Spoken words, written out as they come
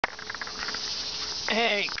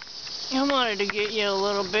Hey, I wanted to get you a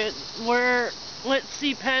little bit where, let's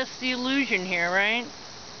see past the illusion here, right?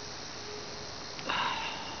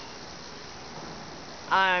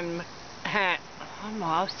 I'm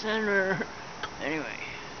off center. Anyway.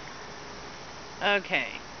 Okay.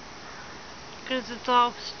 Because it's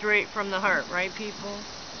all straight from the heart, right, people?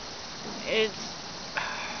 It's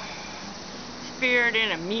spirit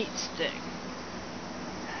in a meat stick.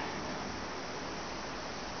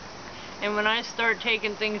 And when I start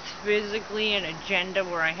taking things physically, an agenda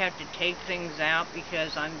where I have to take things out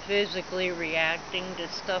because I'm physically reacting to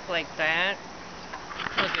stuff like that.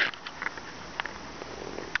 Look at,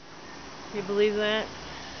 you believe that?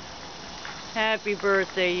 Happy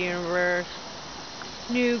birthday, universe.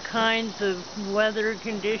 New kinds of weather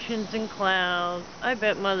conditions and clouds. I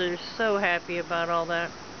bet Mother's so happy about all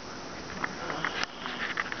that.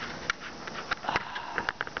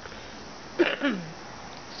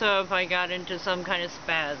 So if I got into some kind of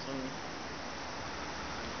spasm,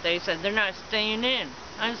 they said they're not staying in.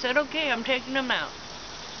 I said, okay, I'm taking them out.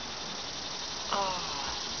 Oh.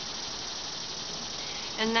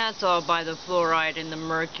 And that's all by the fluoride and the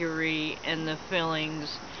mercury and the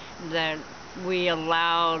fillings that we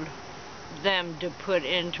allowed them to put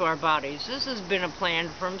into our bodies. This has been a plan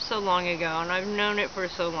from so long ago, and I've known it for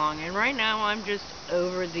so long, and right now I'm just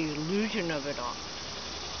over the illusion of it all.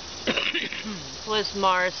 Plus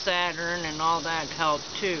Mars, Saturn, and all that help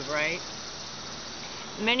too, right?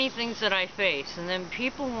 Many things that I face, and then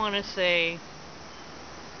people want to say,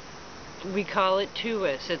 we call it to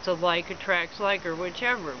us, it's a like attracts like or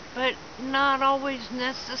whichever, but not always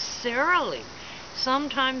necessarily.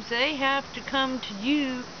 Sometimes they have to come to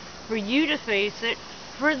you for you to face it,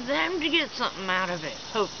 for them to get something out of it,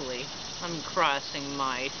 hopefully. I'm crossing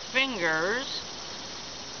my fingers.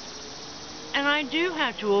 And I do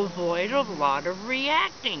have to avoid a lot of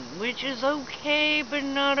reacting, which is okay, but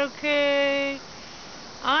not okay.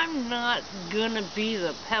 I'm not gonna be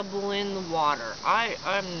the pebble in the water.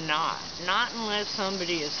 I'm not. Not unless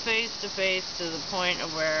somebody is face to face to the point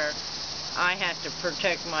of where I have to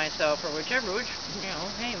protect myself or whichever, which, you know,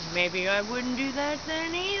 hey, maybe I wouldn't do that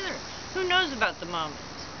then either. Who knows about the moments?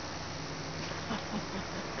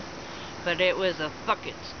 But it was a fuck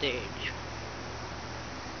it stage.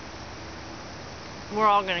 We're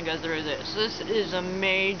all going to go through this. This is a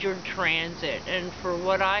major transit, and for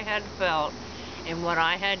what I had felt and what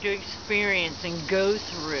I had to experience and go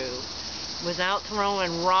through without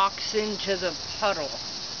throwing rocks into the puddle,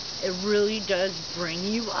 it really does bring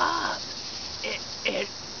you up.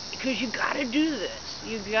 Because you got to do this.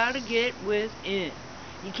 You got to get within.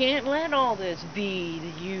 You can't let all this be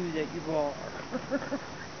the you that you are.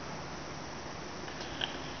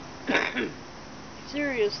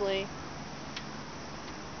 Seriously.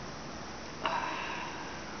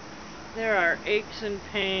 There are aches and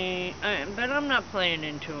pain, but I'm not playing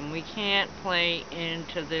into them. We can't play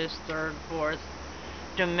into this third, fourth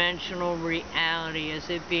dimensional reality as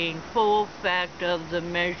it being full fact of the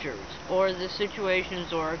measures or the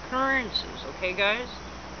situations or occurrences, okay guys?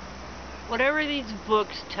 Whatever these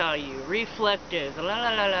books tell you, reflective, la la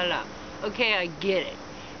la la la, okay, I get it.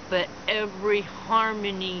 But every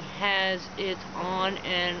harmony has its on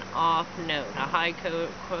and off note, a high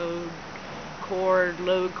chord,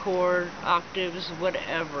 low chord, octaves,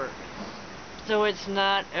 whatever. So it's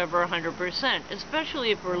not ever 100%,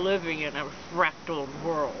 especially if we're living in a fractal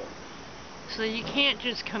world. So you can't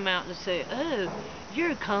just come out and say, oh,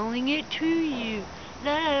 you're calling it to you.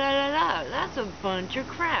 La la la la la. That's a bunch of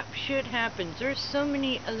crap. Shit happens. There's so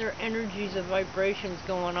many other energies and vibrations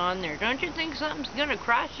going on there. Don't you think something's gonna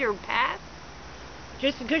cross your path?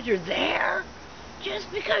 Just because you're there? Just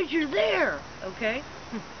because you're there, okay?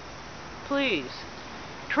 Please,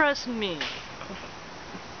 trust me.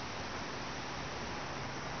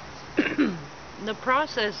 The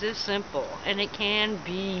process is simple, and it can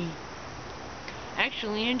be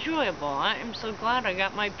actually enjoyable. I am so glad I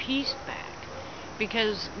got my peace back.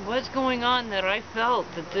 Because what's going on that I felt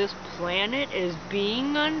that this planet is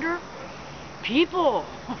being under? People,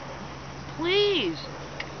 please,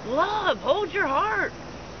 love, hold your heart.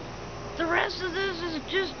 The rest of this is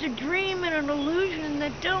just a dream and an illusion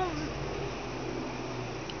that don't...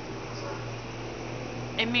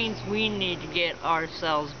 It means we need to get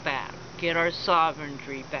ourselves back, get our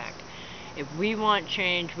sovereignty back. If we want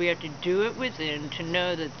change, we have to do it within to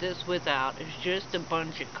know that this without is just a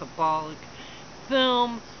bunch of cabalic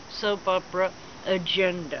film, soap opera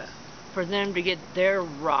agenda for them to get their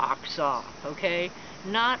rocks off, okay?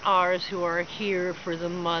 Not ours who are here for the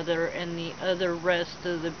mother and the other rest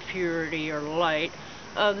of the purity or light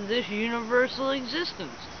of this universal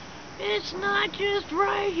existence. It's not just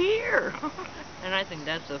right here. And I think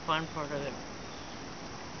that's the fun part of it.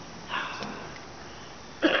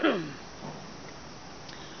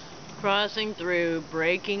 Crossing through,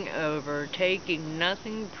 breaking over, taking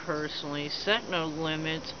nothing personally, set no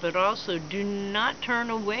limits, but also do not turn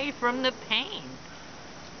away from the pain.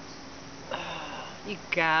 You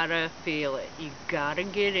gotta feel it. You gotta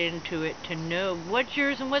get into it to know what's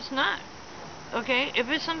yours and what's not. Okay? If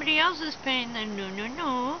it's somebody else's pain, then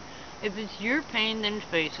no. If it's your pain, then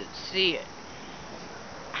face it. See it.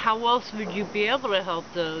 How else would you be able to help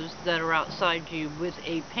those that are outside you with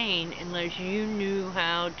a pain unless you knew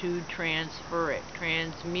how to transfer it,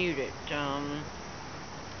 transmute it,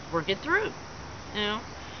 work it through, you know,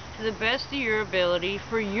 to the best of your ability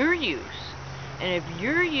for your use. And if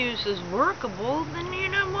your use is workable, then you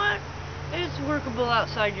know what? It's workable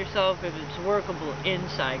outside yourself if it's workable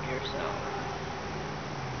inside yourself.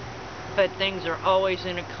 But things are always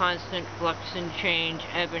in a constant flux and change,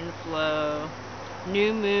 ebb and flow.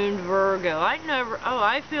 New moon Virgo.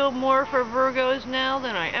 I feel more for Virgos now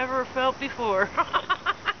than I ever felt before.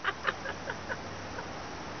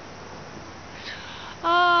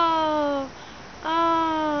 Oh.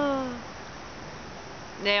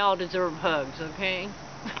 They all deserve hugs, okay?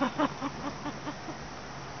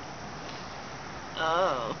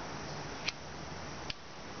 Oh.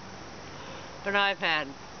 But I've had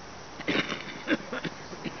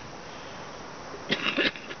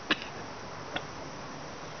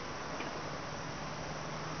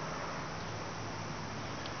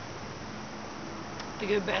the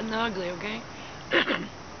good, bad, and the ugly, okay?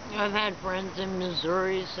 I've had friends in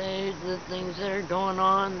Missouri say the things that are going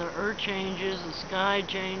on, the earth changes, the sky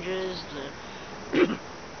changes,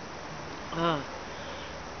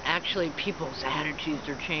 actually people's attitudes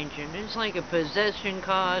are changing. It's like a possession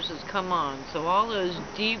causes, come on. So all those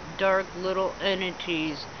deep, dark little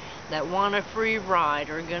entities that want a free ride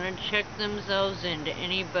are going to check themselves into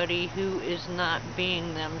anybody who is not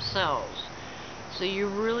being themselves. So you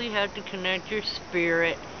really have to connect your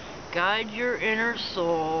spirit, guide your inner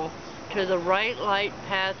soul to the right light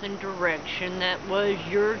path and direction that was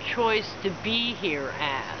your choice to be here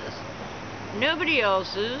as. Nobody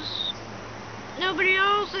else's. Nobody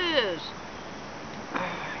else's.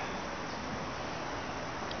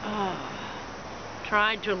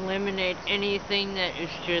 Try to eliminate anything that is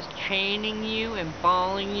just chaining you and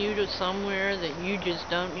balling you to somewhere that you just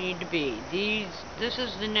don't need to be. This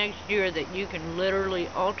is the next year that you can literally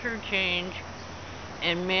alter, change,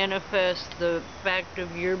 and manifest the fact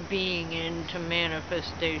of your being into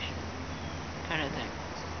manifestation, kind of thing.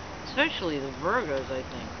 Especially the Virgos, I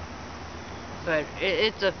think. But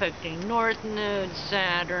it's affecting North Node,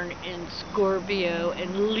 Saturn, and Scorpio,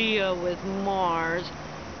 and Leo with Mars.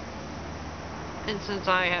 And since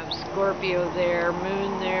I have Scorpio there,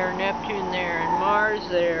 Moon there, Neptune there, and Mars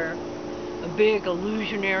there, a big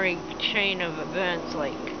illusionary chain of events,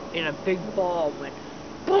 like in a big ball, went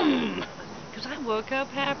boom! Because I woke up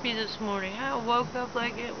happy this morning. I woke up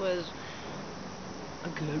like it was a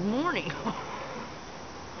good morning.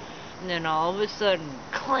 And then all of a sudden,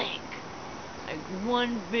 clank! Like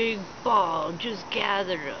one big ball just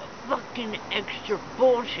gathered of fucking extra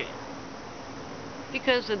bullshit.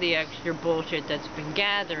 Because of the extra bullshit that's been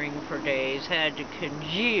gathering for days, had to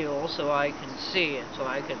congeal so I can see it, so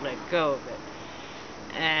I could let go of it.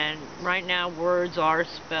 And right now, words are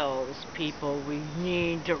spells, people. We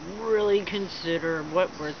need to really consider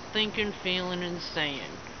what we're thinking, feeling, and saying.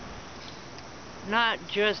 Not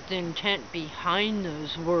just the intent behind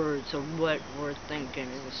those words of what we're thinking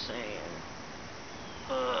and saying.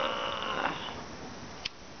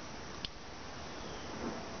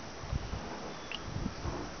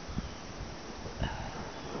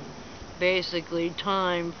 Basically,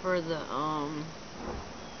 time for the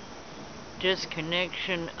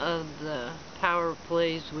disconnection of the power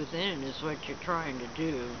plays within is what you're trying to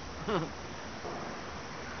do.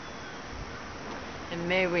 And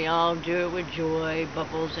may we all do it with joy,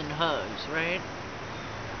 bubbles, and hugs, right?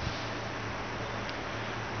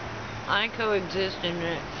 I coexist in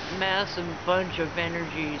a massive bunch of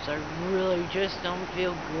energies I really just don't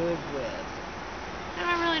feel good with. And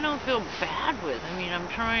I really don't feel bad with. I mean, I'm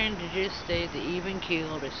trying to just stay the even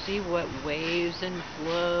keel to see what waves and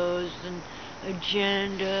flows and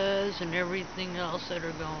agendas and everything else that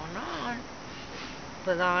are going on.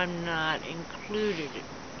 But I'm not included,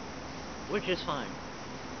 which is fine.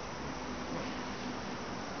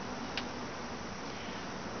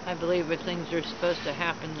 I believe if things are supposed to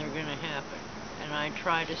happen, they're going to happen. And I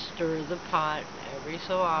try to stir the pot every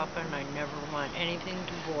so often. I never want anything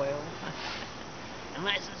to boil.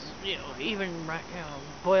 Unless it's, even,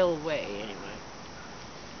 boil away, anyway.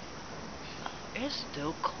 It's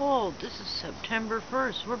still cold. This is September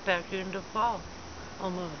 1st. We're back into fall.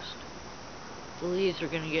 Almost. The leaves are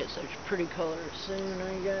going to get such pretty colors soon,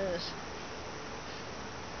 I guess.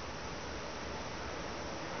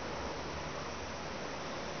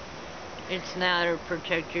 It's now to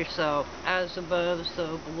protect yourself. As above,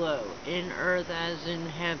 so below. In earth as in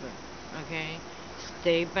heaven. Okay?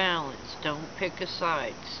 Stay balanced. Don't pick a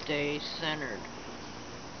side. Stay centered.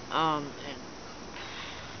 And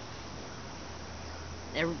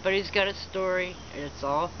everybody's got a story. It's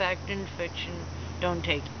all fact and fiction. Don't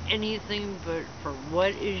take anything but for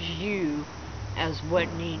what is you as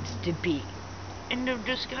what needs to be. End of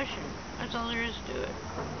discussion. That's all there is to it.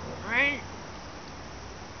 Right?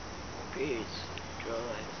 Peace, joy,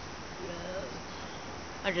 love.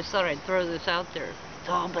 I just thought I'd throw this out there. It's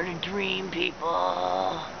all but a dream, people.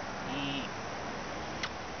 Ha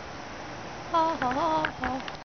ha ha ha.